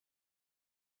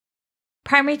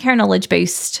Primary Care Knowledge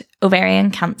Boost,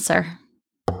 Ovarian Cancer.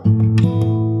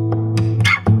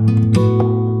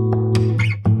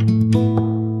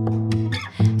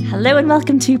 Hello and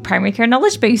welcome to Primary Care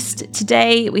Knowledge Boost.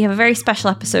 Today we have a very special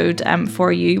episode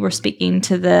for you. We're speaking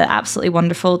to the absolutely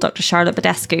wonderful Dr. Charlotte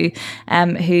Badescu,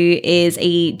 who is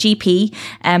a GP,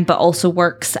 but also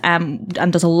works and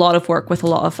does a lot of work with a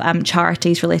lot of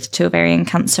charities related to ovarian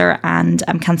cancer and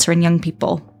cancer in young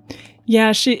people.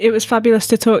 Yeah, it was fabulous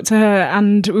to talk to her,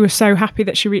 and we were so happy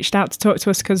that she reached out to talk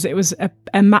to us because it was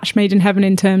a match made in heaven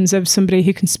in terms of somebody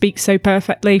who can speak so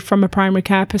perfectly from a primary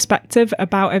care perspective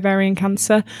about ovarian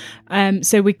cancer.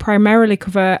 So we primarily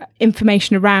cover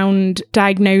information around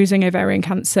diagnosing ovarian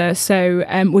cancer. So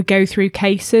we go through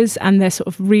cases, and they're sort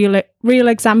of real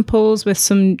examples with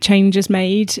some changes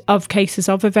made of cases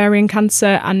of ovarian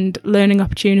cancer and learning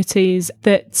opportunities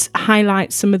that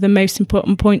highlight some of the most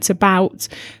important points about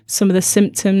some of the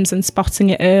symptoms and spotting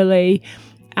it early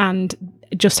and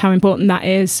just how important that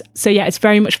is. So yeah, it's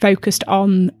very much focused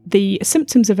on the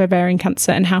symptoms of ovarian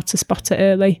cancer and how to spot it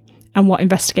early and what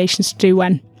investigations to do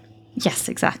when. Yes,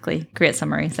 exactly. Great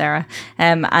summary, Sarah.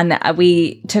 And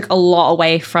we took a lot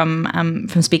away from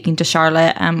speaking to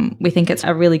Charlotte. We think it's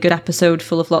a really good episode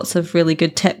full of lots of really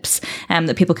good tips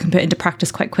that people can put into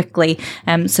practice quite quickly.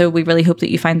 So we really hope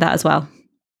that you find that as well.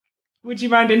 Would you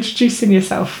mind introducing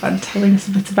yourself and telling us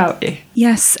a bit about you?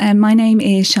 Yes, my name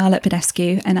is Charlotte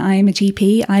Badescu and I'm a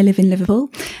GP. I live in Liverpool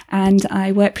and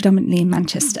I work predominantly in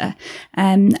Manchester.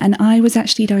 And I was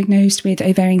actually diagnosed with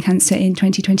ovarian cancer in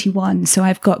 2021. So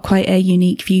I've got quite a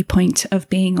unique viewpoint of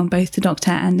being on both the doctor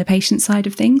and the patient side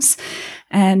of things.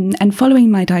 And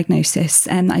following my diagnosis,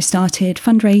 I started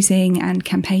fundraising and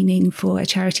campaigning for a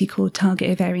charity called Target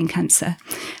Ovarian Cancer.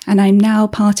 And I'm now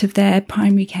part of their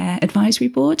primary care advisory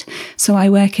board. So I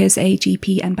work as a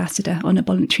GP ambassador on a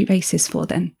voluntary basis for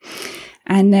them.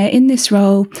 And in this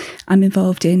role, I'm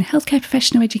involved in healthcare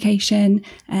professional education,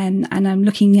 and I'm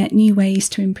looking at new ways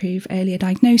to improve earlier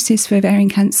diagnosis for ovarian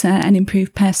cancer and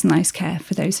improve personalised care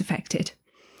for those affected.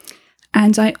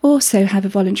 And I also have a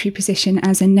voluntary position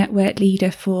as a network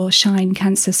leader for Shine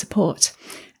Cancer Support.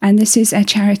 And this is a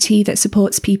charity that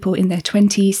supports people in their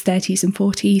 20s, 30s and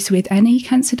 40s with any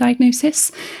cancer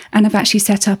diagnosis. And I've actually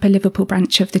set up a Liverpool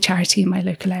branch of the charity in my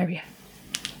local area.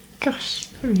 Gosh,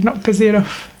 you're not busy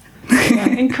enough. Yeah,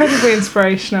 incredibly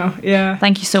inspirational. Yeah.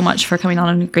 Thank you so much for coming on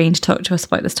and agreeing to talk to us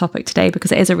about this topic today,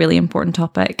 because it is a really important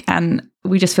topic and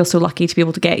we just feel so lucky to be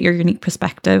able to get your unique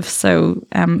perspective. So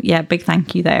big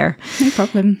thank you there. No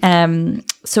problem.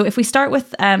 So if we start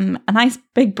with a nice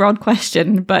big broad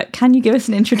question, but can you give us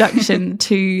an introduction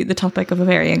to the topic of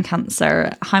ovarian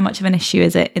cancer? How much of an issue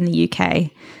is it in the UK?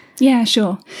 Yeah,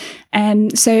 sure.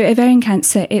 So ovarian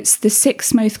cancer, it's the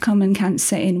sixth most common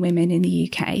cancer in women in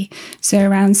the UK. So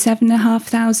around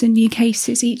 7,500 new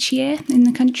cases each year in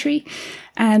the country.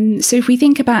 So if we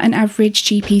think about an average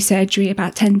GP surgery,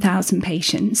 about 10,000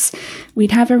 patients,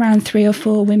 we'd have around 3 or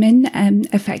 4 women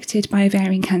affected by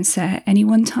ovarian cancer at any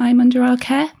one time under our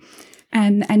care.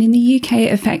 And in the UK,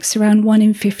 it affects around 1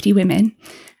 in 50 women.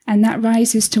 And that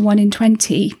rises to 1 in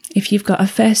 20 if you've got a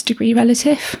first degree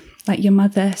relative, like your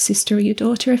mother, sister or your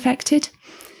daughter affected.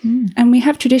 And we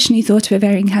have traditionally thought of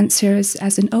ovarian cancer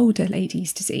as an older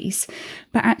lady's disease.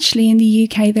 But actually in the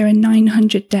UK, there are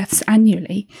 900 deaths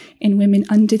annually in women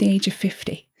under the age of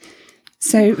 50.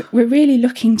 So we're really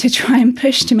looking to try and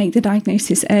push to make the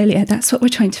diagnosis earlier. That's what we're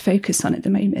trying to focus on at the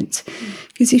moment.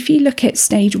 Because if you look at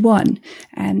stage 1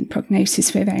 prognosis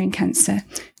for ovarian cancer,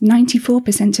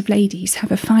 94% of ladies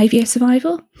have a 5-year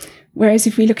survival. Whereas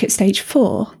if we look at stage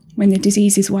 4, when the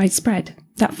disease is widespread,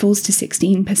 that falls to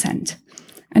 16%.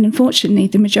 And unfortunately,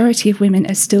 the majority of women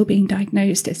are still being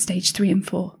diagnosed at stage 3 and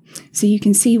 4. So you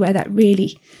can see where that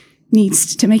really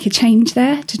needs to make a change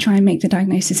there to try and make the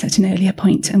diagnosis at an earlier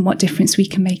point and what difference we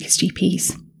can make as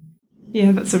GPs.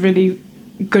 Yeah, that's a really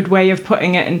good way of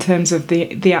putting it in terms of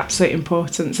the absolute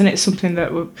importance. And it's something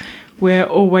that we're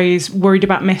always worried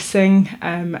about missing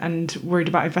and worried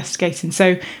about investigating.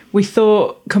 So we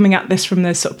thought coming at this from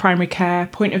the sort of primary care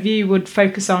point of view would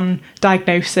focus on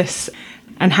diagnosis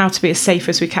and how to be as safe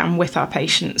as we can with our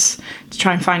patients to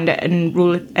try and find it and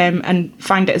rule it and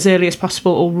find it as early as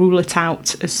possible or rule it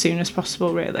out as soon as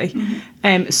possible, really.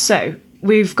 Mm-hmm. So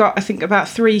we've got, I think, about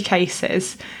 3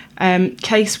 cases.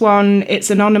 Case 1,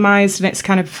 it's anonymised and it's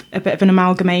kind of a bit of an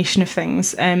amalgamation of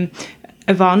things.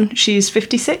 Yvonne, she's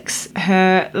 56.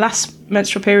 Her last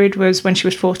menstrual period was when she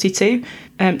was 42,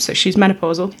 so she's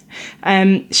menopausal.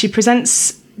 She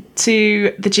presents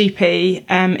to the GP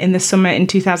in the summer in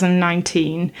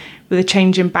 2019 with a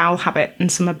change in bowel habit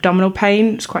and some abdominal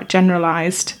pain. It's quite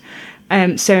generalised.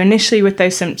 So initially with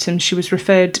those symptoms, she was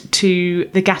referred to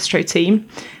the gastro team,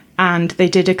 and they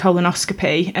did a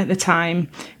colonoscopy at the time,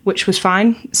 which was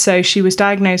fine. So she was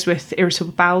diagnosed with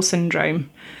irritable bowel syndrome.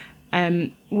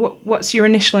 What's your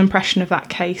initial impression of that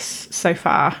case so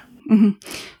far? Mm-hmm.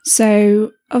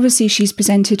 So obviously she's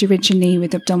presented originally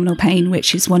with abdominal pain,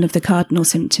 which is one of the cardinal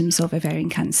symptoms of ovarian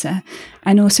cancer,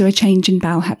 and also a change in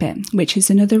bowel habit, which is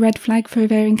another red flag for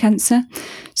ovarian cancer.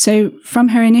 So from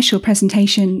her initial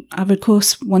presentation, I would of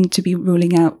course want to be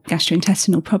ruling out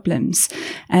gastrointestinal problems,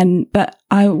 but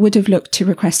I would have looked to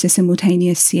request a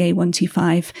simultaneous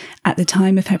CA-125 at the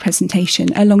time of her presentation,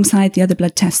 alongside the other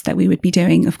blood tests that we would be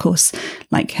doing, of course,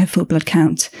 like her full blood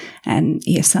count,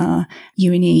 ESR,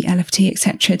 UNE, LFT,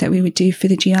 etc., that we would do for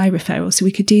the GI referral. So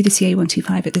we could do the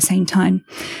CA-125 at the same time.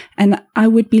 And I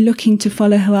would be looking to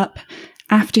follow her up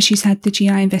after she's had the GI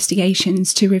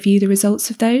investigations to review the results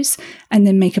of those and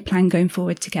then make a plan going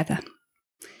forward together.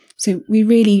 So we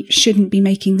really shouldn't be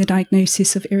making the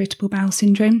diagnosis of irritable bowel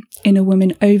syndrome in a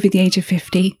woman over the age of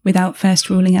 50 without first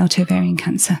ruling out ovarian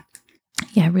cancer.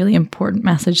 Yeah, really important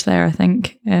message there, I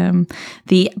think.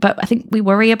 But I think we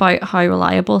worry about how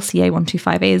reliable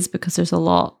CA-125 is, because there's a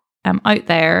lot out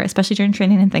there, especially during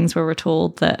training and things, where we're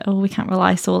told that, we can't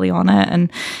rely solely on it.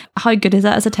 And how good is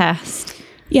it as a test?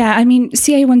 Yeah, I mean,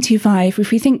 CA-125, if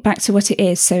we think back to what it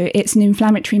is, so it's an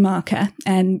inflammatory marker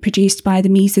produced by the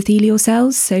mesothelial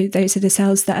cells. So those are the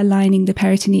cells that are lining the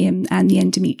peritoneum and the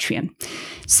endometrium.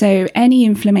 So any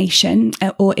inflammation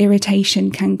or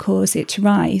irritation can cause it to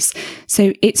rise.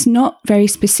 So it's not very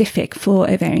specific for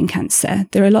ovarian cancer.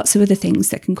 There are lots of other things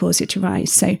that can cause it to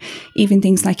rise. So even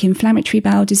things like inflammatory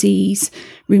bowel disease,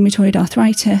 rheumatoid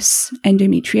arthritis,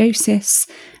 endometriosis,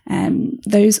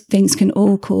 those things can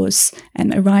all cause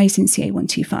a rise in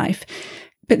CA-125.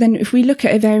 But then if we look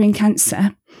at ovarian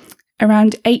cancer,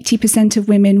 around 80% of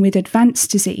women with advanced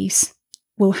disease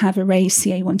will have a raised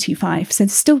CA-125. So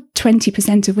there's still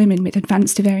 20% of women with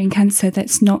advanced ovarian cancer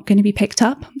that's not going to be picked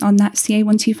up on that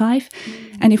CA-125.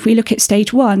 And if we look at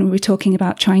stage 1, we're talking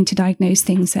about trying to diagnose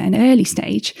things at an early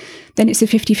stage, then it's a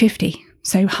 50-50.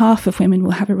 So half of women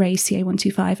will have a raised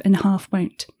CA-125 and half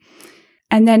won't.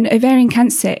 And then ovarian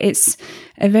cancer, it's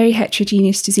a very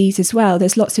heterogeneous disease as well.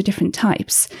 There's lots of different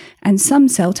types. And some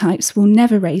cell types will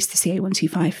never raise the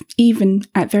CA-125, even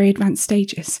at very advanced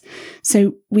stages.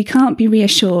 So we can't be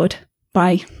reassured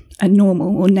by a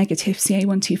normal or negative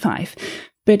CA-125,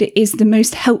 but it is the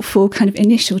most helpful kind of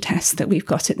initial test that we've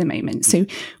got at the moment. So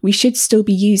we should still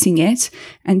be using it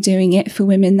and doing it for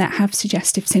women that have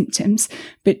suggestive symptoms,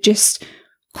 but just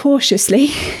cautiously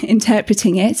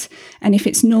interpreting it. And if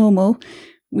it's normal,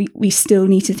 we still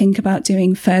need to think about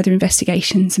doing further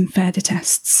investigations and further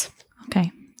tests.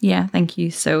 Okay. Yeah, thank you.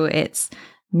 So it's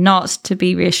not to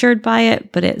be reassured by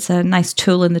it, but it's a nice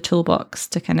tool in the toolbox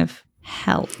to kind of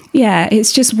help. Yeah,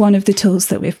 it's just one of the tools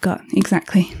that we've got.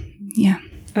 Exactly. Yeah.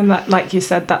 And that, like you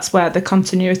said, that's where the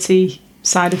continuity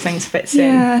side of things fits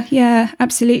in. Yeah,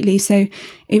 absolutely. So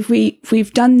if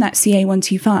we've done that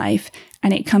CA-125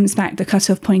 and it comes back, the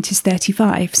cutoff point is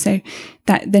 35. So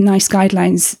that the NICE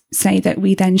guidelines say that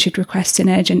we then should request an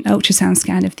urgent ultrasound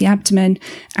scan of the abdomen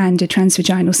and a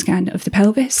transvaginal scan of the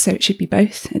pelvis. So it should be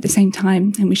both at the same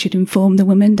time. And we should inform the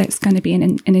woman that it's going to be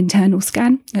an internal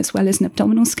scan as well as an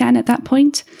abdominal scan at that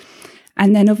point.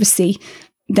 And then obviously,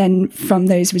 then from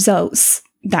those results,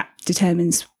 that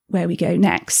determines where we go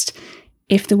next.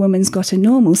 If the woman's got a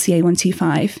normal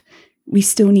CA-125, we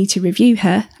still need to review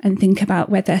her and think about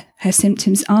whether her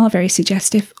symptoms are very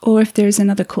suggestive or if there is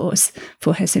another cause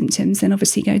for her symptoms, and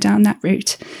obviously go down that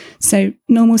route. So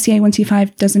normal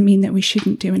CA-125 doesn't mean that we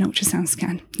shouldn't do an ultrasound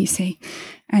scan, you see.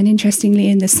 And interestingly,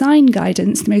 in the SIGN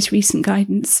guidance, the most recent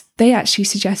guidance, they actually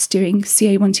suggest doing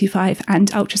CA-125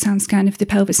 and ultrasound scan of the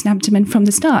pelvis and abdomen from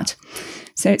the start.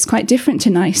 So it's quite different to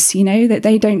NICE, you know, that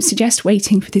they don't suggest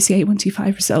waiting for the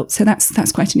CA-125 results. So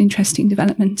that's quite an interesting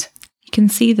development. You can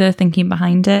see the thinking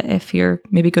behind it. If you're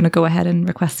maybe going to go ahead and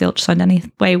request the ultrasound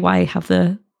anyway, why have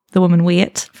the woman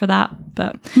wait for that?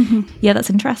 But yeah, that's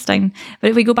interesting. But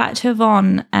if we go back to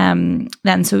Yvonne,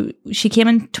 then, so she came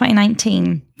in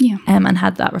 2019 and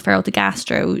had that referral to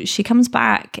gastro. She comes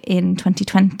back in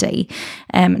 2020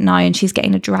 now, and she's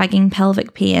getting a dragging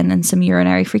pelvic pain and some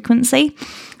urinary frequency.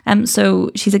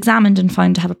 So she's examined and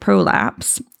found to have a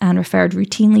prolapse and referred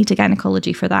routinely to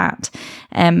gynecology for that.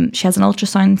 She has an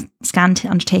ultrasound scan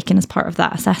undertaken as part of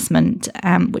that assessment,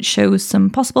 which shows some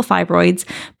possible fibroids,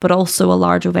 but also a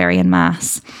large ovarian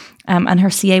mass. And her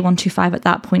CA-125 at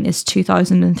that point is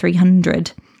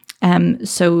 2,300.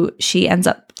 So she ends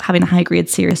up having a high-grade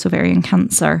serous ovarian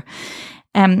cancer.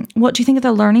 What do you think of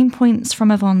the learning points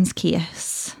from Yvonne's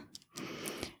case?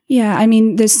 Yeah, I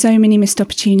mean, there's so many missed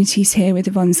opportunities here with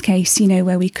Yvonne's case,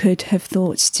 where we could have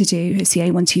thought to do a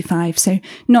CA125. So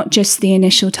not just the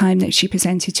initial time that she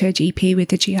presented to a GP with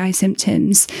the GI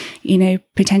symptoms,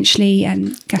 potentially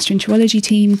gastroenterology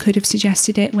team could have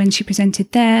suggested it when she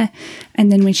presented there.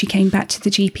 And then when she came back to the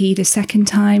GP the second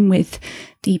time with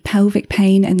the pelvic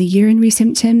pain and the urinary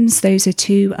symptoms, those are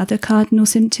two other cardinal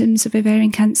symptoms of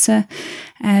ovarian cancer,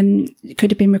 could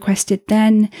have been requested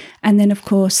then. And then, of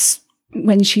course,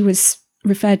 when she was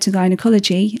referred to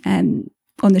gynecology, on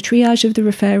the triage of the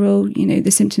referral,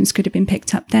 the symptoms could have been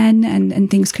picked up then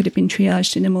and things could have been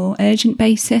triaged in a more urgent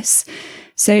basis.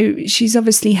 So she's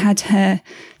obviously had her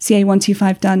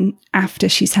CA125 done after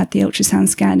she's had the ultrasound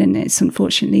scan, and it's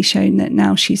unfortunately shown that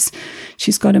now she's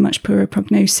got a much poorer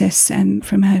prognosis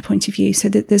from her point of view. So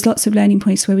there's lots of learning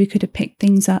points where we could have picked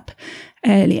things up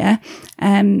earlier.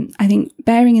 I think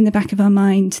bearing in the back of our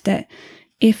mind that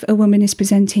if a woman is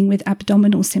presenting with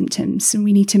abdominal symptoms, and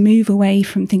we need to move away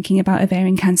from thinking about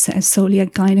ovarian cancer as solely a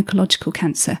gynecological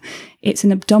cancer. It's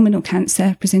an abdominal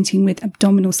cancer presenting with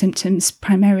abdominal symptoms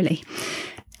primarily.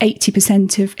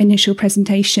 80% of initial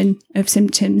presentation of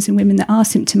symptoms in women that are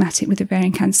symptomatic with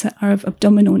ovarian cancer are of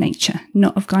abdominal nature,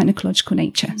 not of gynecological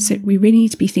nature. So we really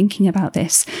need to be thinking about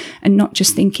this and not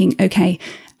just thinking, okay,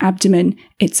 abdomen,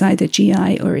 it's either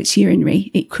GI or it's urinary.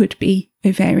 It could be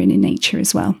ovarian in nature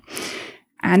as well.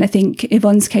 And I think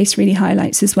Yvonne's case really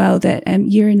highlights as well that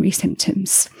urinary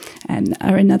symptoms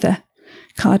are another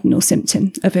cardinal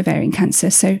symptom of ovarian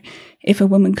cancer. So if a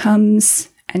woman comes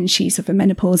and she's of a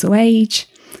menopausal age,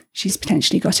 she's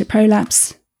potentially got a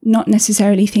prolapse, not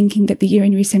necessarily thinking that the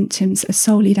urinary symptoms are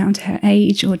solely down to her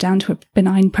age or down to a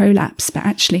benign prolapse, but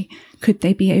actually, could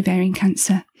they be ovarian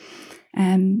cancer?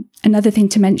 Another thing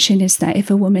to mention is that if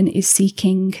a woman is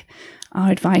seeking our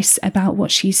advice about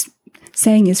what she's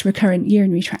saying is recurrent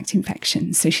urinary tract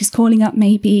infections. So she's calling up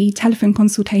maybe telephone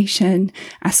consultation,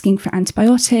 asking for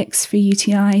antibiotics for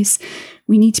UTIs.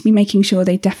 We need to be making sure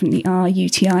they definitely are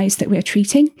UTIs that we're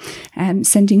treating,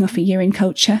 sending off a urine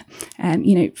culture.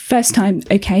 First time,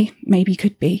 okay, maybe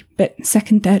could be, but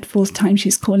second, third, fourth time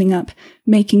she's calling up,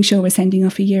 making sure we're sending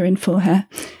off a urine for her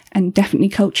and definitely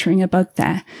culturing a bug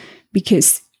there,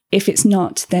 because if it's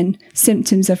not, then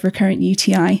symptoms of recurrent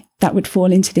UTI, that would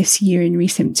fall into this urinary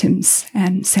symptoms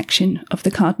section of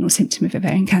the cardinal symptom of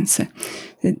ovarian cancer.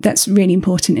 That's really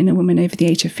important in a woman over the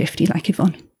age of 50, like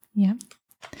Yvonne. Yeah.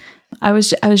 I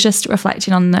was just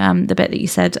reflecting on the bit that you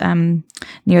said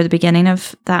near the beginning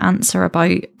of that answer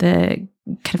about the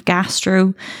kind of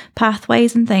gastro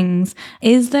pathways and things.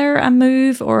 Is there a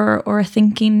move or a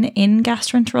thinking in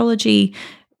gastroenterology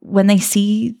when they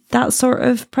see that sort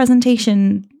of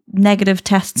presentation, negative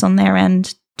tests on their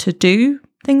end, to do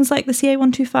things like the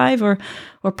CA125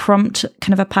 or prompt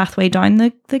kind of a pathway down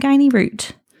the gynae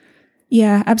route?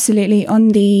 Yeah, absolutely. On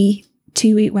the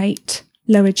 2-week wait,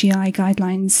 lower GI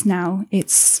guidelines now,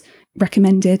 it's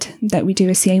recommended that we do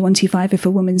a CA125 if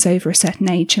a woman's over a certain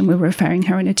age and we're referring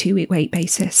her on a 2-week wait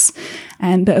basis.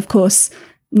 But of course,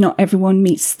 not everyone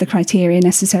meets the criteria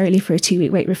necessarily for a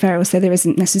 2-week wait referral, so there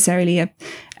isn't necessarily a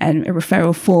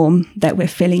referral form that we're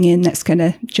filling in that's going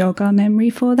to jog our memory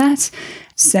for that.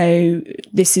 So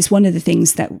this is one of the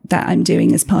things that I'm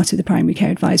doing as part of the Primary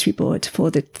Care Advisory Board for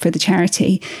the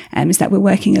charity, is that we're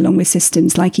working along with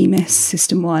systems like EMIS,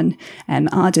 System 1,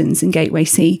 Ardens and Gateway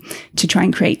C to try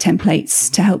and create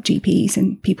templates to help GPs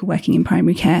and people working in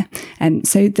primary care.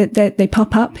 So that they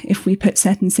pop up if we put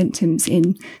certain symptoms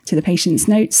in to the patient's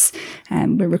notes.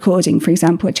 We're recording, for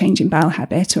example, a change in bowel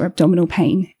habit or abdominal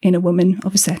pain in a woman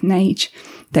of a certain age,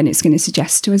 then it's going to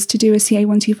suggest to us to do a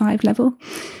CA125 level.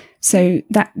 So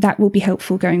that will be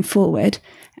helpful going forward.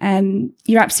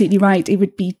 You're absolutely right. It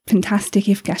would be fantastic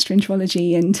if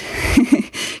gastroenterology and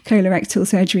colorectal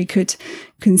surgery could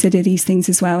consider these things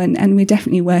as well. And we're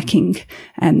definitely working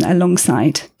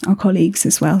alongside our colleagues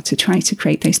as well to try to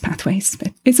create those pathways.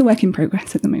 But it's a work in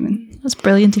progress at the moment. That's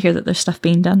brilliant to hear that there's stuff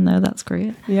being done, though. That's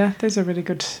great. Yeah, those are really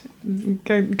good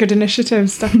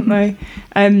initiatives, definitely.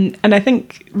 And I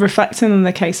think reflecting on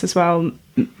the case as well,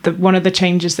 one of the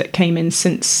changes that came in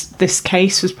since this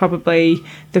case was probably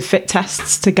the fit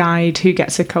tests to guide who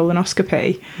gets a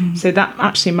colonoscopy. So that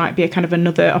actually might be a kind of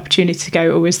another opportunity to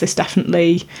go, oh, is this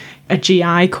definitely a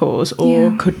GI cause,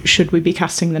 or should we be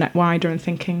casting the net wider and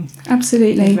thinking?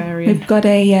 Absolutely. We've got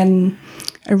a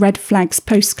red flags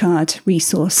postcard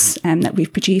resource that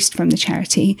we've produced from the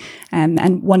charity.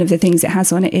 And one of the things it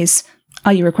has on it is,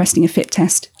 are you requesting a fit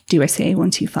test? Do a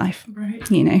CA125,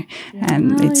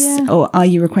 right. Or are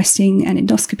you requesting an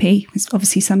endoscopy? Because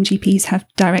obviously some GPs have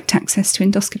direct access to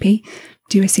endoscopy.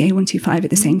 Do a CA125 at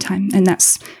the same time, and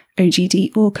that's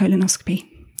OGD or colonoscopy.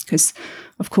 because,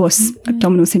 of course,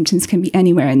 abdominal symptoms can be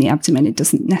anywhere in the abdomen. It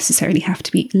doesn't necessarily have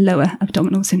to be lower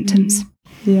abdominal symptoms.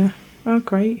 Yeah. Oh,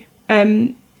 great.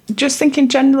 Just thinking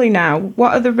generally now,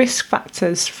 what are the risk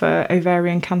factors for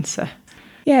ovarian cancer?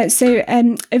 Yeah, so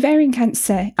ovarian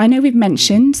cancer, I know we've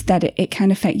mentioned that it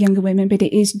can affect younger women, but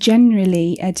it is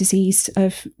generally a disease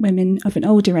of women of an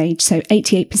older age, so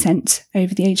 88%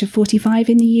 over the age of 45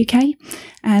 in the UK.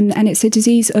 And it's a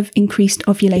disease of increased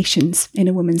ovulations in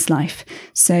a woman's life.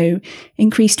 So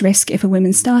increased risk if a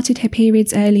woman started her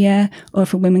periods earlier, or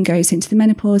if a woman goes into the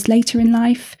menopause later in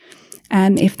life.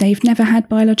 If they've never had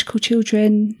biological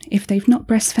children, if they've not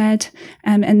breastfed,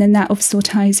 and then that also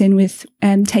ties in with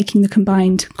taking the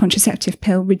combined contraceptive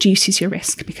pill reduces your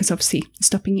risk because obviously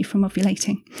stopping you from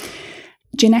ovulating.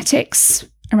 Genetics,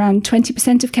 around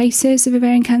 20% of cases of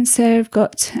ovarian cancer have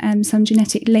got some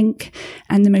genetic link,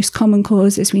 and the most common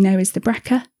cause, as we know, is the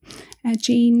BRCA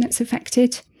gene that's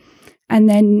affected. And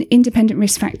then independent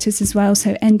risk factors as well.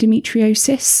 So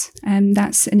endometriosis,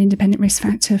 that's an independent risk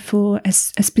factor for a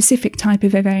specific type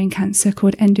of ovarian cancer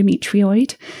called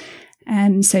endometrioid.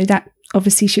 So that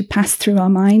obviously should pass through our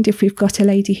mind. If we've got a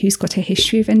lady who's got a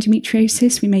history of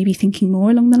endometriosis, we may be thinking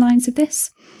more along the lines of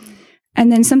this. And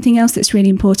then something else that's really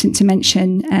important to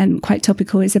mention, quite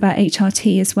topical, is about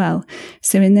HRT as well.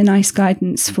 So in the NICE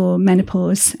guidance for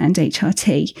menopause and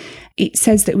HRT, it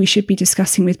says that we should be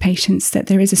discussing with patients that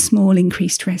there is a small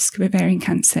increased risk of ovarian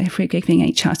cancer if we're giving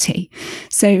HRT.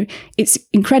 So it's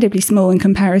incredibly small in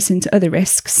comparison to other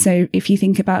risks. So if you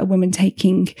think about a woman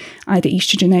taking either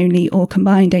estrogen only or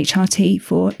combined HRT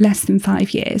for less than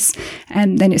 5 years,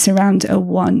 then it's around a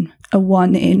 1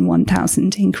 in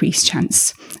 1,000 increased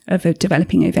chance of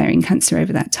developing ovarian cancer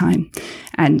over that time,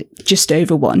 and just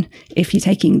over 1 if you're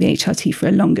taking the HRT for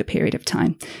a longer period of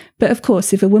time. But of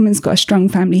course, if a woman's got a strong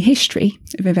family history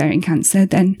of ovarian cancer,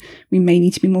 then we may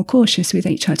need to be more cautious with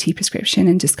HRT prescription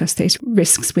and discuss those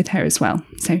risks with her as well.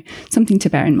 So something to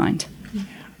bear in mind. Yeah,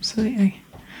 absolutely.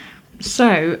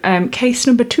 So case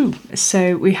number 2.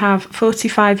 So we have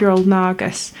 45-year-old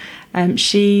Nargis.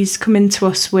 She's come into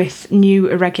us with new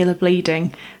irregular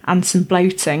bleeding and some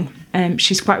bloating.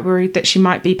 She's quite worried that she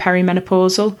might be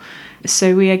perimenopausal.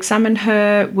 So we examine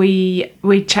her, we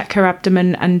check her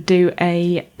abdomen and do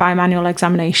a bimanual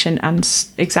examination and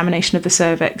examination of the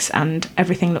cervix, and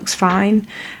everything looks fine.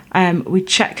 We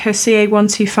check her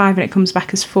CA125 and it comes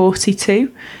back as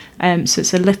 42. So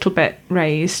it's a little bit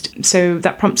raised. So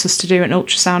that prompts us to do an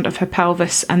ultrasound of her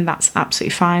pelvis, and that's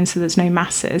absolutely fine. So there's no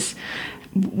masses.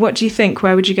 What do you think?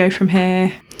 Where would you go from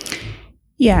here?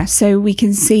 Yeah, so we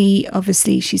can see,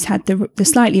 obviously, she's had the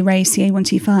slightly raised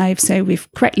CA125, so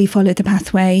we've correctly followed the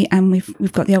pathway, and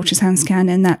we've got the ultrasound scan,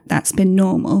 and that's been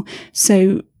normal.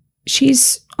 So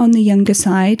she's on the younger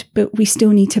side, but we still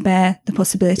need to bear the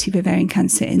possibility of ovarian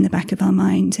cancer in the back of our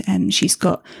mind. She's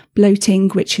got bloating,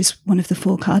 which is one of the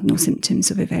 4 cardinal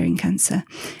symptoms of ovarian cancer,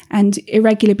 and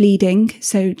irregular bleeding,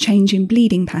 so change in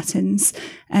bleeding patterns,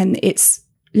 and it's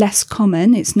less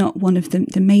common. It's not one of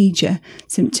the major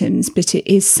symptoms, but it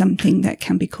is something that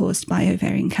can be caused by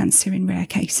ovarian cancer in rare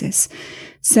cases.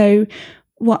 So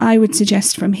what I would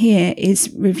suggest from here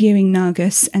is reviewing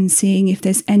Nargis and seeing if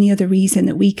there's any other reason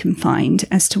that we can find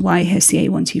as to why her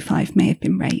CA125 may have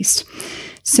been raised.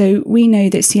 So we know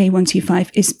that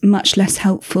CA125 is much less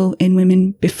helpful in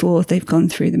women before they've gone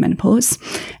through the menopause.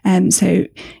 So,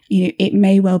 it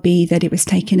may well be that it was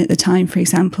taken at the time, for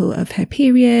example, of her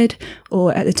period,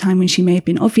 or at the time when she may have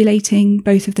been ovulating.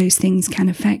 Both of those things can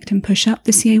affect and push up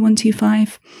the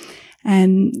CA125.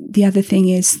 The other thing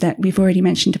is that we've already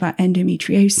mentioned about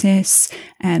endometriosis,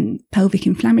 pelvic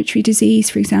inflammatory disease,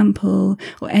 for example,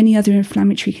 or any other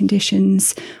inflammatory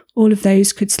conditions. All of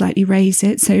those could slightly raise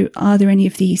it. So are there any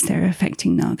of these that are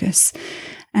affecting Nargis?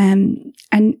 And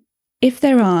if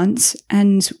there aren't,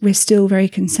 and we're still very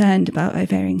concerned about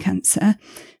ovarian cancer,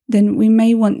 then we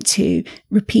may want to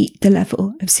repeat the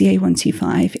level of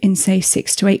CA125 in, say,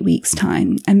 6 to 8 weeks'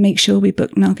 time, and make sure we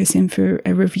book Nargis in for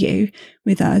a review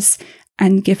with us,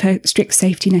 and give her strict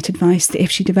safety net advice that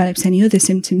if she develops any other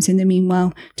symptoms in the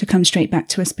meanwhile, to come straight back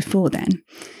to us before then.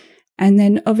 And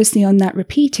then obviously on that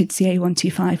repeated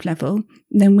CA125 level,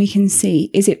 then we can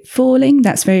see, is it falling?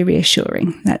 That's very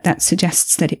reassuring. That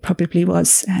suggests that it probably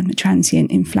was transient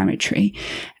inflammatory.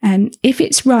 If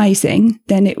it's rising,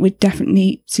 then it would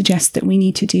definitely suggest that we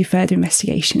need to do further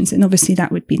investigations. And obviously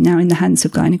that would be now in the hands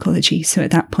of gynecology. So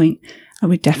at that point, I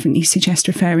would definitely suggest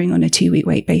referring on a 2-week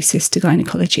wait basis to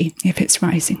gynecology if it's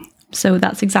rising. So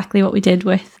that's exactly what we did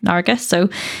with Nargis. So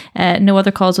no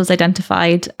other cause was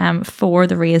identified for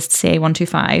the raised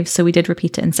CA125. So we did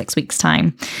repeat it in 6 weeks'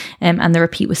 time. And the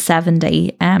repeat was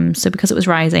 70. So because it was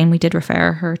rising, we did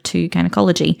refer her to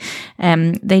gynecology.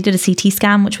 They did a CT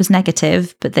scan, which was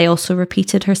negative, but they also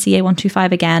repeated her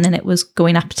CA125 again, and it was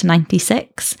going up to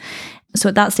 96. So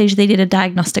at that stage, they did a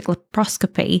diagnostic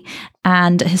laparoscopy,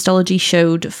 and histology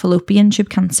showed fallopian tube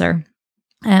cancer.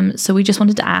 So we just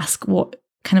wanted to ask what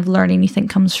kind of learning you think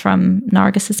comes from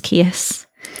Nargis's case.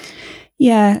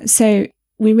 Yeah, so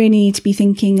we really need to be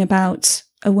thinking about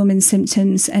a woman's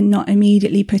symptoms and not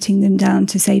immediately putting them down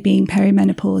to, say, being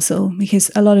perimenopausal, because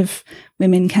a lot of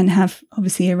women can have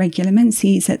obviously irregular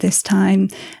menses at this time,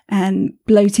 and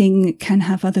bloating can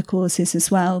have other causes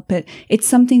as well. But it's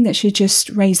something that should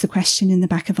just raise the question in the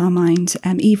back of our mind,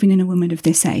 even in a woman of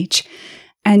this age.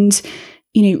 And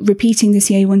repeating the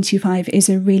CA125 is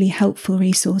a really helpful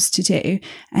resource to do,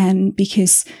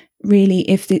 because really,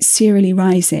 if it's serially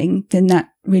rising, then that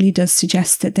really does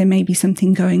suggest that there may be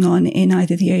something going on in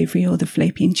either the ovary or the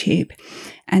fallopian tube.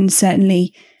 And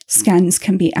certainly scans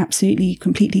can be absolutely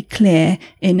completely clear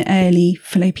in early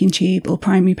fallopian tube or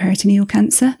primary peritoneal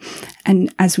cancer.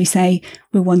 And as we say,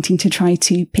 we're wanting to try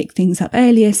to pick things up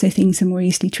earlier so things are more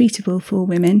easily treatable for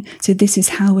women. So this is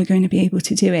how we're going to be able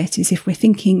to do it, is if we're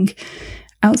thinking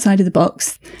outside of the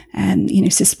box and,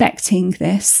 suspecting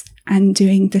this and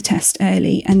doing the test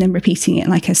early and then repeating it,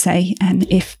 like I say,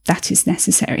 if that is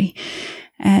necessary.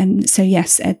 So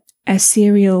yes, a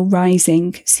serial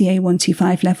rising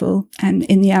CA125 level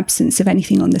in the absence of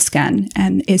anything on the scan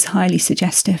is highly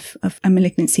suggestive of a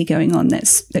malignancy going on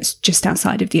that's just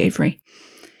outside of the ovary.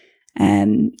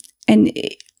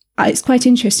 It's quite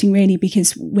interesting, really,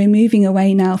 because we're moving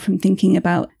away now from thinking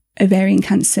about ovarian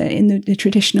cancer in the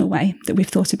traditional way that we've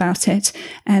thought about it,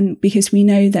 because we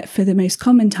know that for the most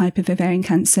common type of ovarian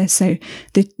cancer, so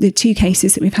the two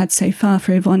cases that we've had so far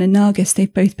for Yvonne and Nargis,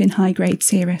 they've both been high-grade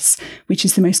serous, which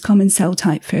is the most common cell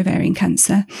type for ovarian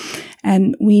cancer.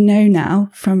 And we know now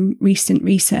from recent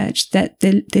research that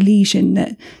the lesion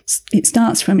that it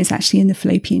starts from is actually in the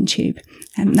fallopian tube,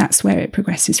 and that's where it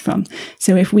progresses from.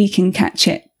 So if we can catch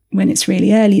it when it's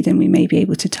really early, then we may be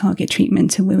able to target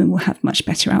treatment and women will have much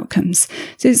better outcomes.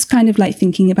 So it's kind of like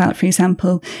thinking about, for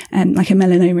example, like a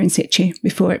melanoma in situ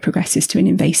before it progresses to an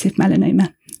invasive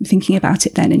melanoma, thinking about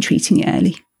it then and treating it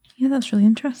early. Yeah, that's really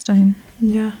interesting.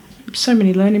 Yeah, so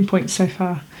many learning points so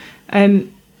far.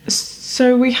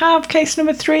 So we have case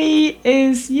number 3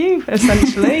 is you,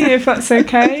 essentially, if that's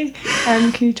okay.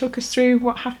 Can you talk us through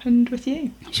what happened with you?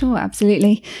 Sure,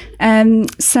 absolutely. I'm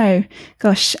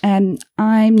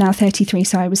now 33,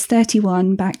 so I was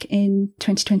 31 back in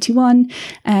 2021.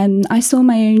 I saw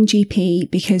my own GP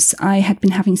because I had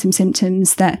been having some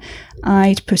symptoms that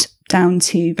I'd put down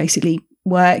to basically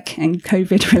work and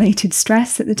COVID related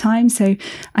stress at the time. So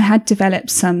I had developed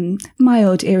some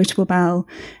mild irritable bowel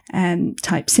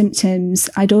type symptoms.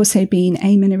 I'd also been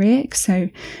amenorrheic, so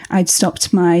I'd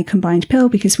stopped my combined pill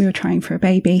because we were trying for a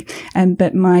baby,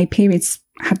 but my periods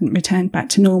hadn't returned back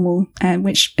to normal,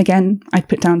 which again I'd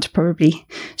put down to probably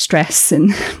stress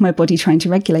and my body trying to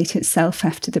regulate itself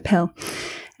after the pill.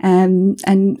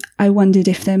 And I wondered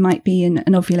if there might be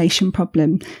an ovulation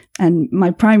problem. And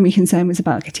my primary concern was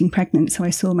about getting pregnant. So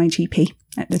I saw my GP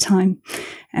at the time.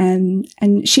 And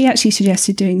she actually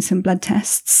suggested doing some blood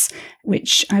tests,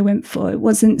 which I went for. It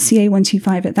wasn't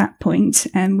CA125 at that point.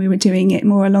 And we were doing it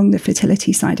more along the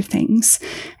fertility side of things.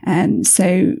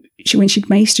 So when she'd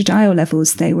my estradiol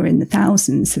levels, they were in the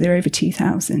thousands. So they're over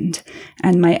 2,000.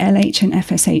 And my LH and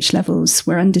FSH levels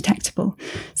were undetectable.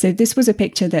 So this was a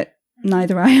picture that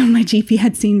neither I or my GP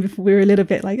had seen before. We were a little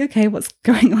bit like, okay, what's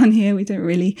going on here? We don't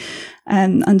really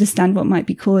understand what might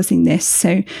be causing this.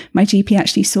 So my GP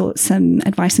actually sought some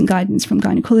advice and guidance from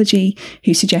gynecology,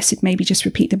 who suggested maybe just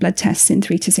repeat the blood tests in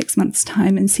 3 to 6 months'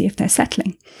 time and see if they're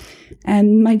settling.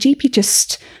 And my GP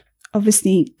just,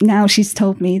 obviously, now she's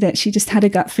told me that she just had a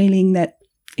gut feeling that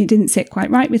it didn't sit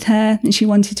quite right with her and she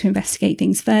wanted to investigate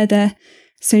things further.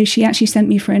 So she actually sent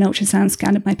me for an ultrasound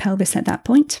scan of my pelvis at that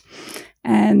point.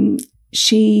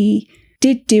 She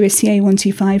did do a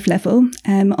CA125 level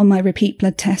on my repeat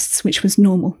blood tests, which was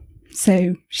normal.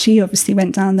 So she obviously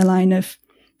went down the line of,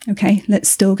 okay, let's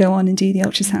still go on and do the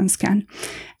ultrasound scan.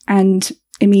 And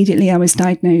immediately I was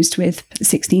diagnosed with a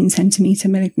 16 centimetre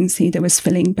malignancy that was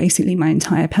filling basically my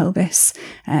entire pelvis,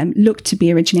 looked to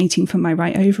be originating from my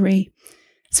right ovary.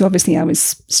 So obviously I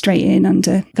was straight in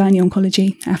under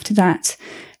gynae-oncology after that.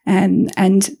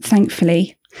 And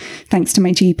thankfully, thanks to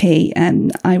my GP,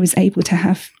 I was able to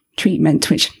have treatment,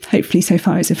 which hopefully so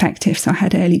far is effective. So I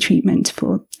had early treatment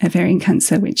for ovarian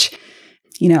cancer, which,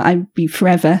 I'd be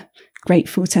forever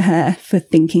grateful to her for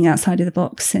thinking outside of the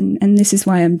box. And this is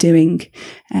why I'm doing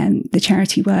the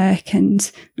charity work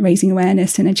and raising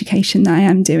awareness and education that I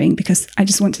am doing, because I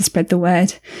just want to spread the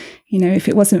word. If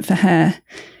it wasn't for her,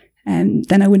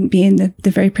 then I wouldn't be in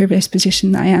the very privileged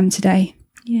position that I am today.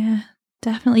 Yeah,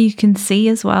 definitely. You can see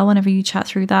as well, whenever you chat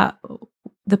through that,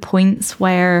 the points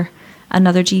where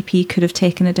another GP could have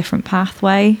taken a different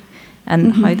pathway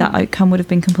and how that outcome would have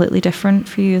been completely different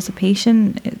for you as a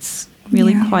patient. It's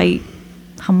really quite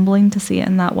humbling to see it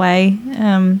in that way.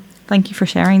 Thank you for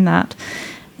sharing that.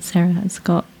 Sarah has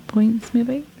got points,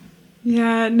 maybe?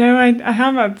 Yeah, no, I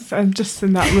have. I'm just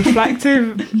in that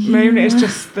reflective moment. It's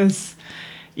just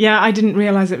I didn't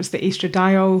realise it was the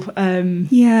estradiol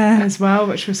as well,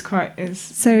 which was quite...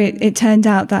 So it turned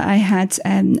out that I had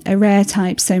a rare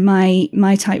type. So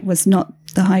my type was not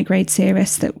the high-grade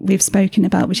serous that we've spoken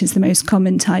about, which is the most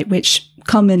common type, which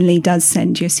commonly does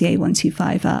send your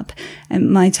CA125 up.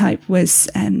 And my type was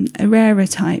a rarer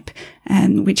type,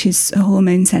 which is a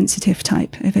hormone-sensitive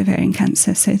type of ovarian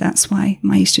cancer. So that's why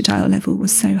my estradiol level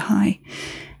was so high.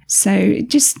 So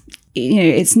just,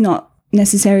 it's not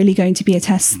necessarily going to be a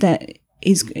test that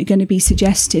is going to be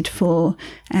suggested for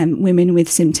women with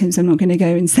symptoms. I'm not going to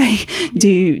go and say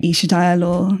do estradiol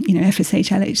or FSH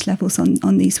LH levels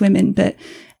on these women, but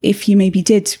if you maybe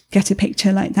did get a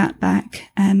picture like that back,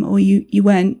 or you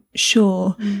weren't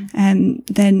sure,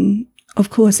 then of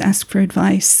course ask for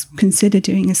advice, consider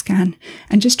doing a scan,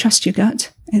 and just trust your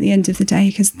gut at the end of the day,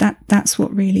 because that's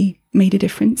what really made a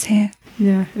difference here.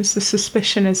 Yeah, it's the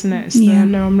suspicion, isn't it? It's the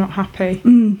no, I'm not happy.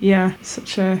 Yeah,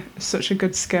 such a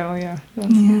good skill. Yeah,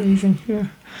 that's amazing. Yeah.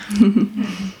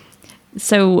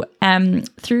 So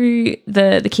through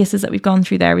the cases that we've gone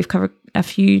through there, we've covered a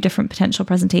few different potential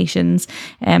presentations.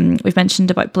 We've mentioned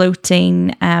about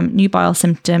bloating, new bowel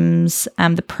symptoms,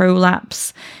 the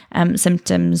prolapse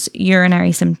symptoms,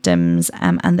 urinary symptoms,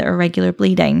 and the irregular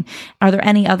bleeding. Are there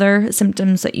any other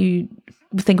symptoms that you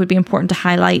think would be important to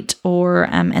highlight, or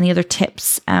any other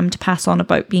tips to pass on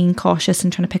about being cautious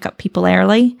and trying to pick up people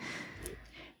early?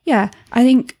 Yeah, I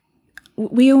think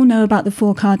we all know about the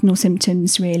 4 cardinal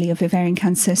symptoms really of ovarian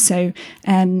cancer. So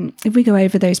if we go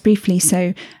over those briefly,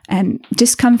 so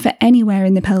discomfort anywhere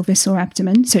in the pelvis or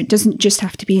abdomen. So it doesn't just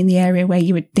have to be in the area where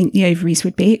you would think the ovaries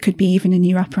would be. It could be even in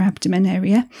your upper abdomen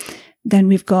area. Then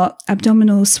we've got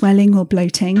abdominal swelling or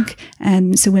bloating.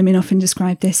 So women often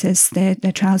describe this as their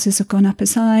trousers have gone up a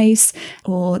size,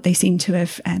 or they seem to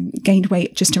have gained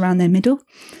weight just around their middle.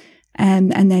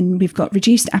 And then we've got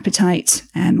reduced appetite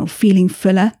or feeling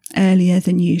fuller earlier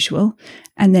than usual.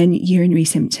 And then urinary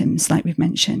symptoms, like we've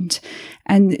mentioned.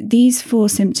 And these 4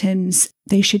 symptoms,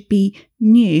 they should be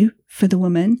new for the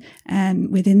woman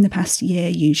within the past year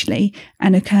usually,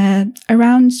 and occur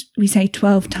around, we say,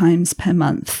 12 times per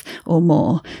month or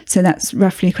more. So that's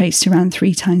roughly equates to around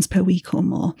 3 times per week or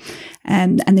more.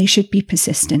 And they should be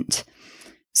persistent.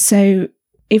 So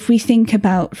if we think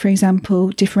about, for example,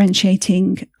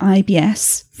 differentiating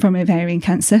IBS from ovarian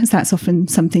cancer, that's often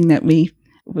something that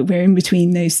we're in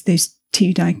between those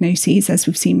 2 diagnoses, as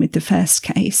we've seen with the first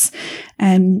case.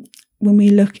 When we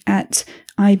look at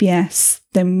IBS,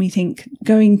 then we think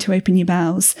going to open your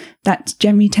bowels, that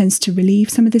generally tends to relieve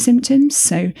some of the symptoms.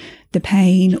 So the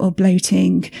pain or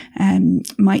bloating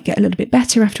might get a little bit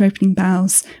better after opening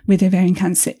bowels. With ovarian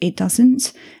cancer, it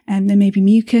doesn't. There may be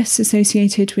mucus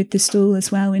associated with the stool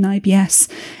as well in IBS.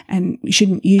 We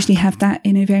shouldn't usually have that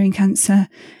in ovarian cancer.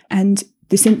 And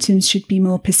the symptoms should be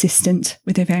more persistent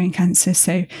with ovarian cancer.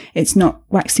 So it's not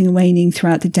waxing and waning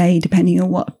throughout the day, depending on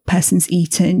what a person's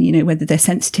eaten, whether they're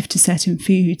sensitive to certain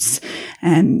foods.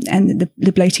 And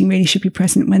the bloating really should be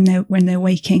present when they're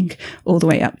waking, all the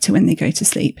way up to when they go to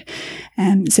sleep.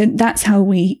 So that's how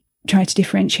we try to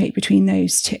differentiate between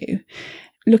those 2.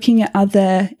 Looking at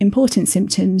other important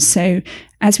symptoms. So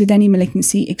as with any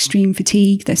malignancy, extreme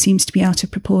fatigue that seems to be out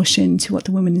of proportion to what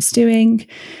the woman is doing.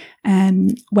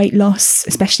 Weight loss,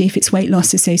 especially if it's weight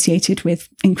loss associated with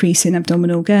increase in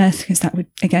abdominal girth, because that would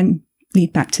again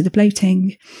lead back to the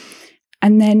bloating.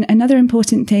 And then another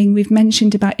important thing, we've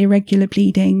mentioned about irregular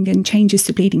bleeding and changes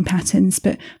to bleeding patterns,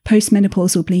 but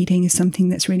postmenopausal bleeding is something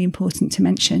that's really important to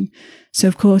mention. So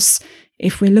of course,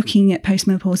 if we're looking at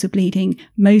postmenopausal bleeding,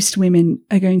 most women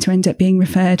are going to end up being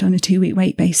referred on a 2-week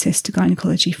wait basis to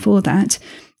gynecology for that,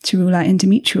 to rule out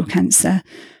endometrial cancer.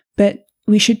 But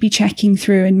we should be checking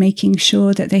through and making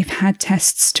sure that they've had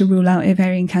tests to rule out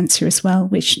ovarian cancer as well,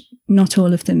 which not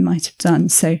all of them might have done.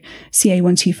 So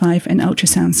CA125 and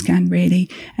ultrasound scan really,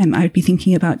 I would be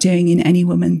thinking about doing in any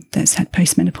woman that's had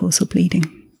postmenopausal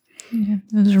bleeding. Yeah,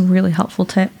 those are really helpful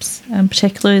tips,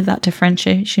 particularly that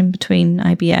differentiation between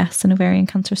IBS and ovarian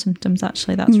cancer symptoms.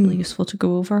 Actually, that's really useful to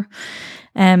go over.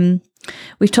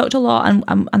 We've talked a lot,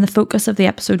 and the focus of the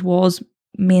episode was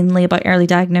mainly about early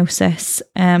diagnosis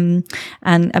and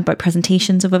about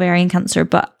presentations of ovarian cancer.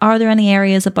 But are there any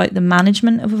areas about the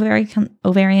management of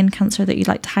ovarian cancer that you'd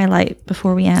like to highlight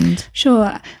before we end?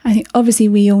 Sure. I think obviously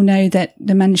we all know that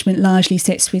the management largely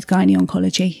sits with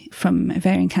gynae-oncology from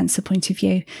ovarian cancer point of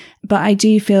view. But I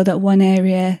do feel that one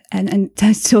area, and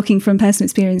talking from personal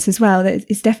experience as well, that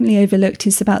is definitely overlooked,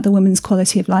 is about the woman's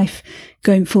quality of life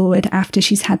going forward after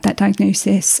she's had that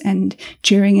diagnosis and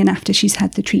during and after she's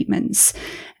had the treatments.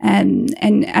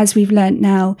 And as we've learned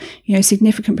now, a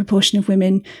significant proportion of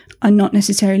women are not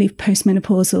necessarily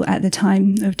postmenopausal at the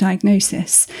time of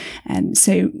diagnosis.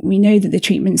 So we know that the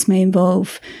treatments may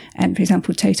involve, for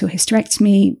example, total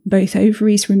hysterectomy, both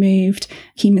ovaries removed,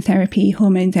 chemotherapy,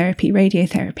 hormone therapy,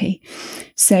 radiotherapy.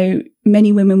 So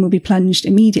many women will be plunged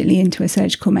immediately into a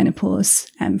surgical menopause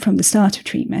from the start of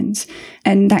treatment.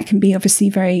 And that can be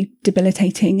obviously very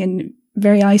debilitating and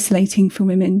very isolating for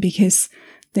women, because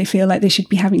they feel like they should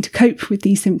be having to cope with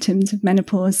these symptoms of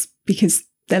menopause because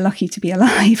they're lucky to be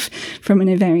alive from an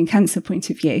ovarian cancer point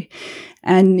of view.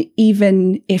 And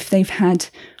even if they've had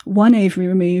one ovary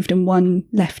removed and one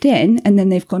left in, and then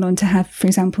they've gone on to have, for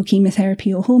example,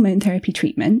 chemotherapy or hormone therapy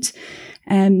treatment,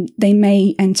 they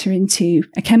may enter into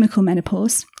a chemical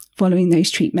menopause following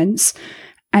those treatments.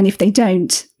 And if they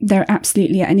don't, they're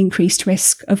absolutely at an increased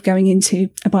risk of going into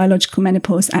a biological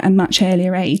menopause at a much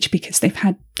earlier age because they've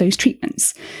had those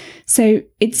treatments. So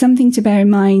it's something to bear in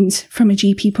mind from a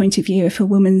GP point of view. If a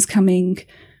woman's coming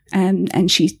and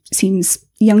she seems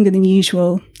younger than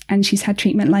usual and she's had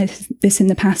treatment like this in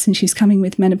the past and she's coming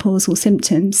with menopausal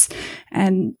symptoms,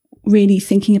 really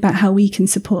thinking about how we can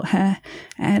support her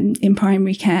in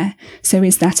primary care. So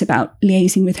is that about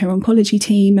liaising with her oncology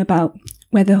team about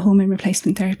whether hormone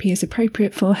replacement therapy is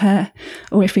appropriate for her,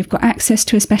 or if we've got access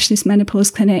to a specialist menopause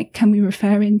clinic, can we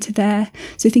refer into there?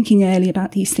 So thinking early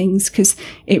about these things, because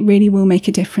it really will make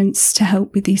a difference to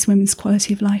help with these women's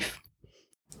quality of life.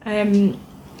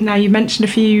 Now, you mentioned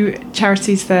a few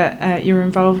charities that you're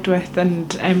involved with,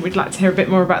 and we'd like to hear a bit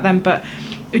more about them, but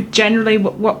generally,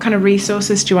 what kind of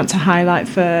resources do you want to highlight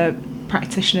for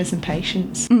practitioners and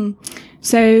patients?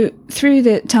 So through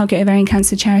the Target Ovarian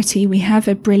Cancer Charity, we have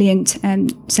a brilliant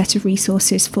set of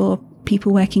resources for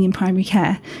people working in primary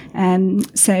care.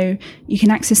 So you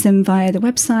can access them via the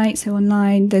website, so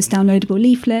online. There's downloadable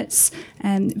leaflets,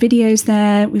 videos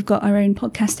there. We've got our own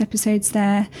podcast episodes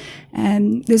there.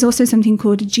 There's also something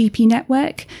called a GP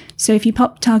network. So if you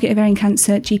pop Target Ovarian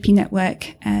Cancer GP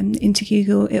network into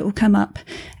Google, it will come up,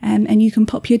 and you can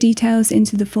pop your details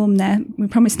into the form there. We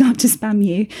promise not to spam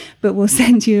you, but we'll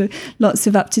send you lots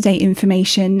of up-to-date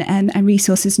information and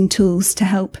resources and tools to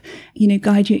help,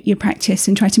 guide your practice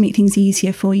and try to make things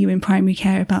easier for you in primary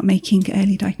care about making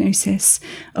early diagnosis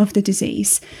of the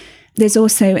disease. There's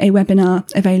also a webinar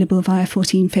available via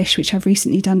 14 Fish, which I've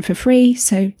recently done for free.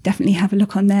 So definitely have a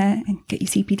look on there and get your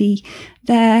CPD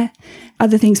there.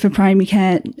 Other things for primary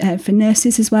care, for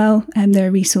nurses as well. There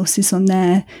are resources on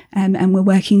there. And we're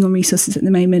working on resources at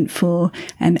the moment for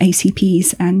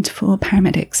ACPs and for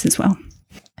paramedics as well.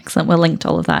 Excellent. We'll link to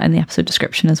all of that in the episode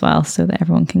description as well, so that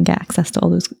everyone can get access to all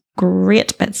those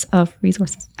great bits of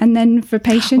resources. And then for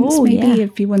patients,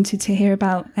 if you wanted to hear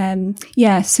about,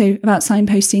 so about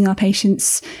signposting our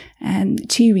patients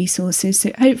to resources.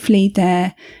 So hopefully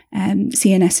their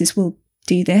CNSs will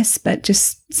do this, but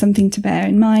just something to bear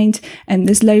in mind. And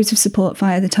there's loads of support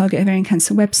via the Target Ovarian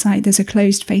Cancer website. There's a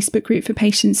closed Facebook group for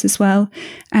patients as well.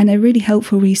 And a really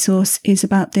helpful resource is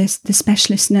about the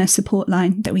specialist nurse support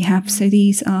line that we have. So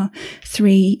these are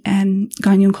 3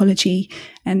 gynae-oncology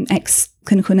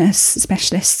ex-clinical nurse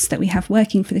specialists that we have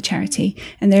working for the charity,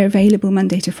 and they're available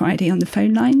Monday to Friday on the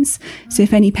phone lines. So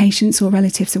if any patients or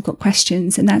relatives have got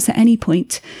questions, and that's at any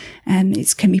point,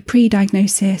 it can be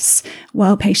pre-diagnosis,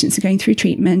 while patients are going through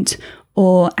treatment,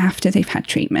 or after they've had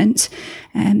treatment.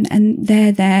 And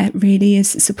they're there really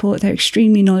as support. They're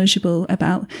extremely knowledgeable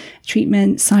about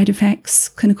treatment, side effects,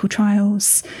 clinical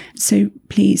trials. So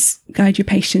please guide your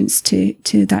patients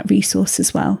to that resource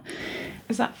as well.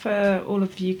 Is that for all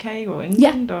of the UK or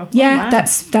England? Yeah,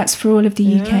 that's for all of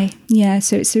the UK. Yeah,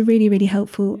 so it's a really, really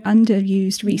helpful,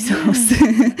 underused resource.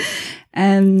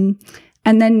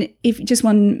 And then if just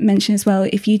one mention as well,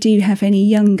 if you do have any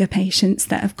younger patients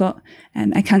that have got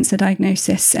a cancer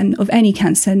diagnosis, and of any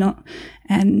cancer, not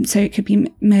so it could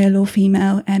be male or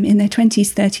female, in their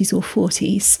 20s, 30s or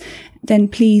 40s, then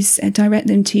please direct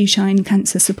them to Shine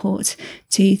Cancer Support,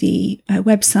 to the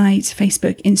website,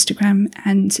 Facebook, Instagram,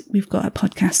 and we've got a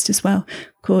podcast as well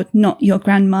called Not Your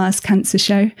Grandma's Cancer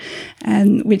Show,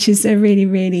 which is a really,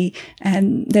 really,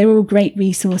 they're all great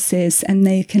resources, and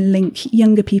they can link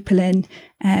younger people in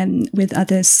with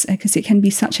others, because it can be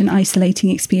such an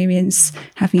isolating experience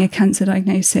having a cancer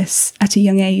diagnosis at a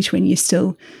young age when you're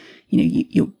still,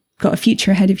 you've got a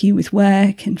future ahead of you with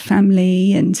work and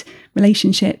family and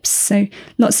relationships. So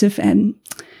lots of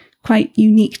quite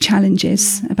unique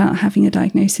challenges about having a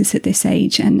diagnosis at this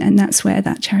age. And that's where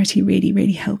that charity really,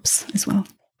 really helps as well.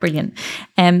 Brilliant.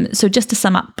 So just to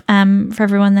sum up for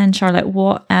everyone then, Charlotte,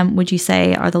 what would you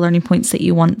say are the learning points that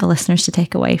you want the listeners to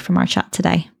take away from our chat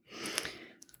today?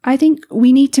 I think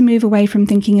we need to move away from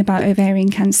thinking about ovarian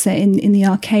cancer in the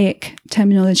archaic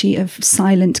terminology of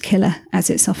silent killer,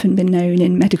 as it's often been known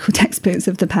in medical textbooks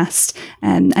of the past,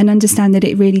 and understand that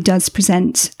it really does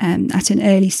present at an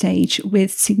early stage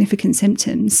with significant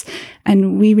symptoms.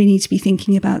 And we really need to be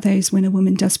thinking about those when a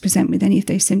woman does present with any of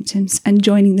those symptoms, and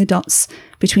joining the dots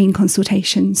between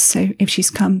consultations. So if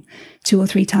she's come 2 or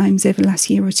 3 times over the last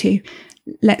year or 2,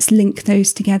 let's link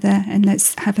those together and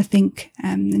let's have a think,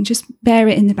 and just bear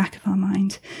it in the back of our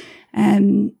mind.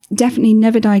 Definitely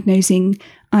never diagnosing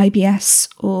IBS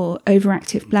or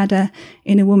overactive bladder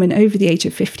in a woman over the age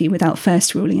of 50 without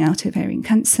first ruling out ovarian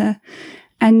cancer.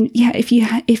 And yeah, if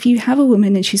you have a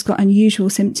woman and she's got unusual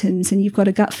symptoms and you've got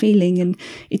a gut feeling and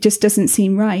it just doesn't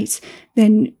seem right,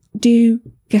 then do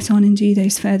get on and do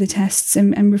those further tests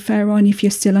and refer on if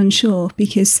you're still unsure,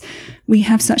 because we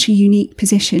have such a unique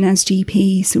position as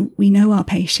GPs. We know our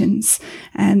patients,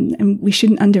 and we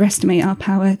shouldn't underestimate our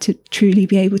power to truly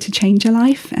be able to change a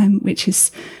life, which is,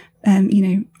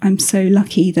 I'm so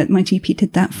lucky that my GP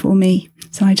did that for me.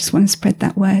 So I just want to spread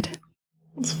that word.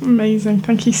 That's amazing.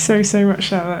 Thank you so, so much,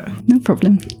 Charlotte. No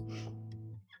problem.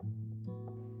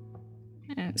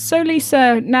 So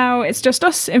Lisa, now it's just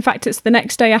us. In fact, it's the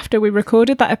next day after we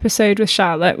recorded that episode with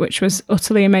Charlotte, which was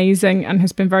utterly amazing and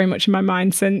has been very much in my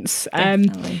mind since.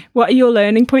 What are your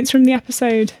learning points from the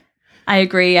episode? I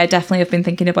agree. I definitely have been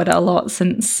thinking about it a lot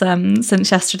since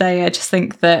yesterday. I just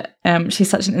think that she's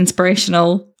such an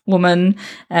inspirational woman.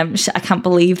 I can't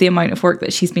believe the amount of work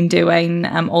that she's been doing,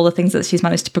 all the things that she's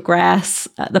managed to progress,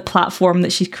 the platform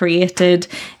that she's created.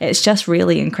 It's just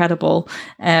really incredible.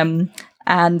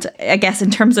 And I guess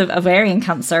in terms of ovarian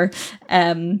cancer,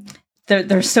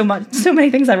 there's so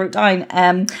many things I wrote down.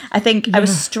 I think I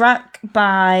was struck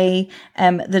by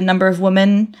the number of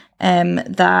women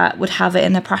that would have it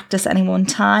in their practice at any one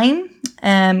time,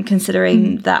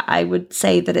 considering that I would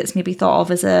say that it's maybe thought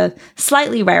of as a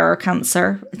slightly rarer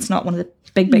cancer. It's not one of the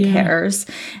big hitters.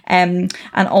 And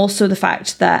also the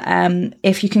fact that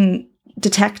if you can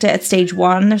detect it at stage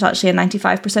 1, there's actually a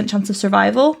 95% chance of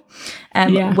survival.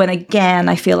 When again,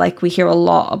 I feel like we hear a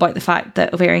lot about the fact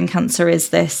that ovarian cancer is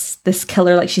this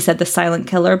killer, like she said, the silent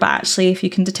killer, but actually if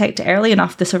you can detect it early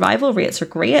enough, the survival rates are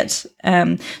great. So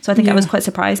I think I was quite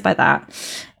surprised by that.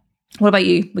 What about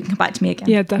you? We can come back to me again.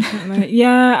 Yeah, definitely.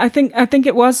 Yeah, I think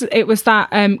it was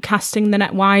that casting the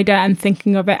net wider and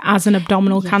thinking of it as an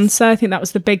abdominal cancer. I think that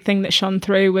was the big thing that shone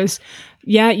through was,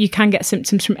 you can get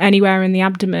symptoms from anywhere in the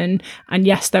abdomen. And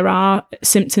yes, there are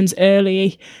symptoms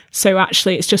early. So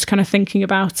actually it's just kind of thinking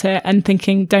about it and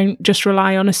thinking, don't just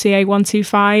rely on a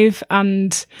CA-125.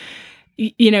 And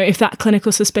if that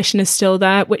clinical suspicion is still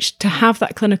there, which to have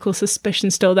that clinical suspicion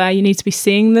still there, you need to be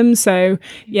seeing them. So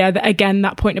again,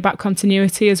 that point about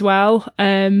continuity as well,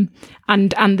 and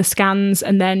the scans.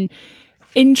 And then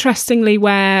interestingly,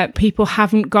 where people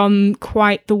haven't gone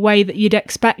quite the way that you'd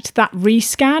expect, that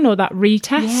rescan or that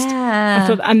retest. I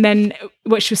thought, and then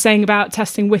what she was saying about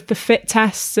testing with the FIT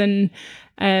tests and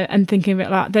thinking of it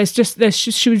like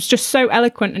she was just so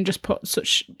eloquent and just put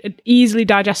such easily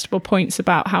digestible points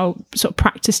about how sort of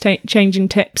practice changing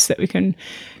tips that we can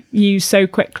use so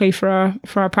quickly for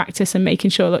our practice, and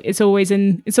making sure that it's always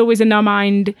in our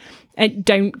mind.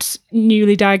 Don't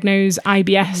newly diagnose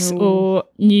IBS or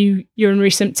new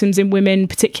urinary symptoms in women,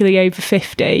 particularly over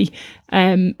 50,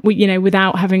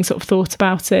 without having sort of thought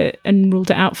about it and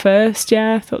ruled it out first.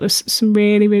 I thought there's some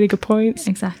really, really good points.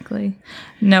 Exactly.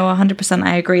 No, 100%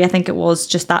 I agree. I think it was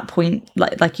just that point,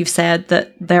 like you've said,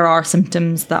 that there are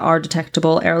symptoms that are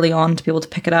detectable early on to be able to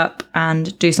pick it up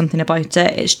and do something about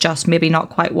it. It's just maybe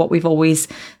not quite what we've always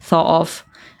thought of.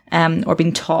 or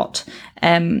been taught.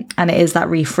 And it is that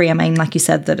reframing, like you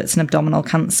said, that it's an abdominal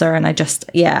cancer. And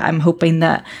I'm hoping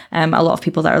that a lot of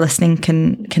people that are listening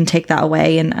can take that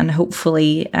away, and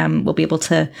hopefully we'll be able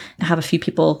to have a few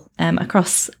people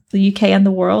across the UK and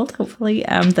the world, hopefully,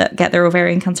 that get their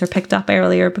ovarian cancer picked up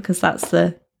earlier, because that's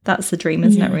the dream,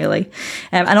 isn't it, really?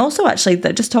 And also, actually,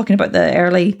 just talking about the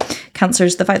early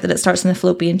cancers, the fact that it starts in the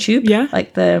fallopian tube,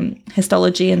 like the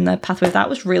histology and the pathway of that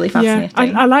was really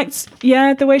fascinating. I liked,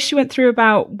 the way she went through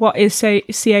about what is, say,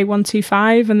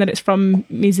 CA125, and that it's from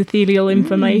mesothelial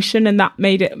inflammation, and that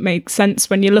made it make sense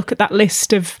when you look at that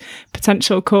list of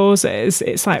potential causes.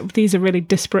 It's like, these are really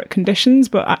disparate conditions,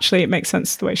 but actually it makes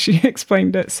sense the way she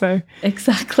explained it. So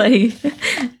exactly.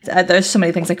 There's so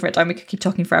many things I could write down. We could keep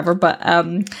talking forever, but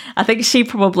I think she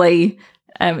probably,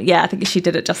 I think she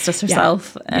did it justice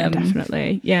herself.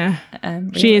 Definitely.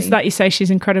 Really. She is, like you say, she's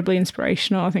incredibly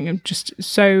inspirational. I think I'm just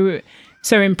so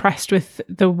impressed with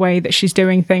the way that she's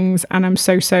doing things, and I'm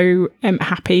so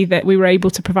happy that we were able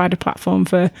to provide a platform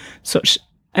for such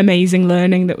amazing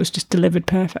learning that was just delivered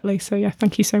perfectly. So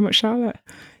thank you so much, Charlotte.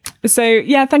 So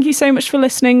thank you so much for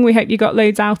listening. We hope you got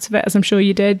loads out of it, as I'm sure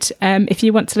you did. If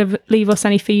you want to leave us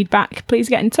any feedback, please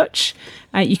get in touch.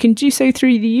 You can do so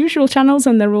through the usual channels,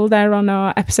 and they're all there on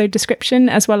our episode description,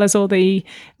 as well as all the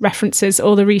references,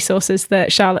 all the resources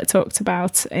that Charlotte talked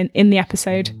about in the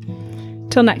episode.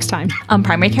 Till next time. On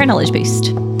Primary Care Knowledge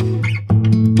Boost.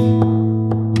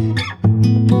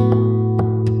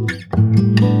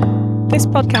 This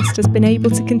podcast has been able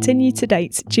to continue to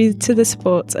date due to the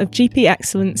support of GP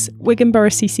Excellence, Wigan Borough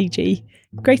CCG,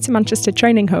 Greater Manchester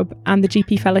Training Hub and the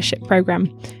GP Fellowship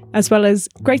Programme, as well as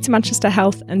Greater Manchester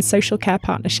Health and Social Care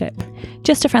Partnership.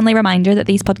 Just a friendly reminder that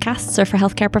these podcasts are for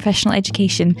healthcare professional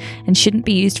education and shouldn't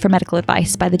be used for medical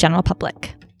advice by the general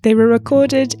public. They were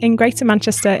recorded in Greater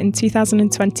Manchester in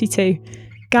 2022.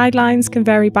 Guidelines can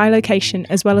vary by location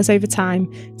as well as over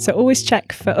time, so always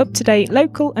check for up-to-date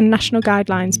local and national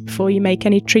guidelines before you make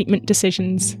any treatment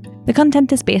decisions. The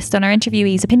content is based on our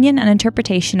interviewee's opinion and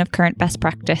interpretation of current best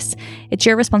practice. It's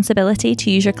your responsibility to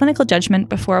use your clinical judgment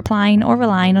before applying or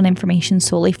relying on information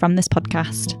solely from this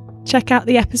podcast. Check out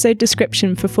the episode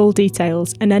description for full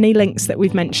details and any links that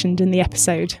we've mentioned in the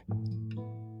episode.